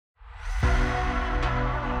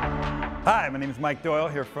Hi, my name is Mike Doyle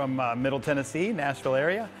here from Middle Tennessee, Nashville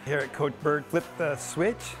area. Here at Coach Burt Flip the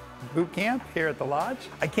Switch boot camp here at the Lodge.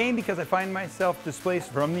 I came because I find myself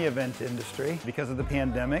displaced from the event industry because of the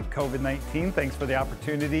pandemic, COVID-19. Thanks for the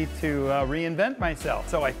opportunity to reinvent myself.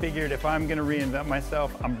 So I figured if I'm gonna reinvent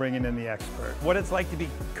myself, I'm bringing in the expert. What it's like to be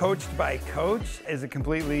coached by a coach is a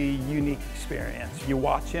completely unique experience. You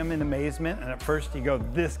watch him in amazement, and at first you go,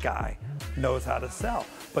 this guy knows how to sell.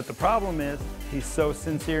 But the problem is, he's so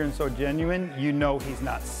sincere and so genuine, you know he's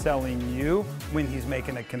not selling you. When he's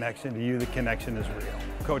making a connection to you, the connection is real.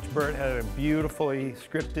 Coach Burt had a beautifully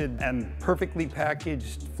scripted and perfectly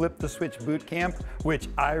packaged Flip the Switch boot camp, which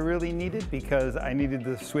I really needed because I needed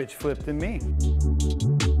the switch flipped in me.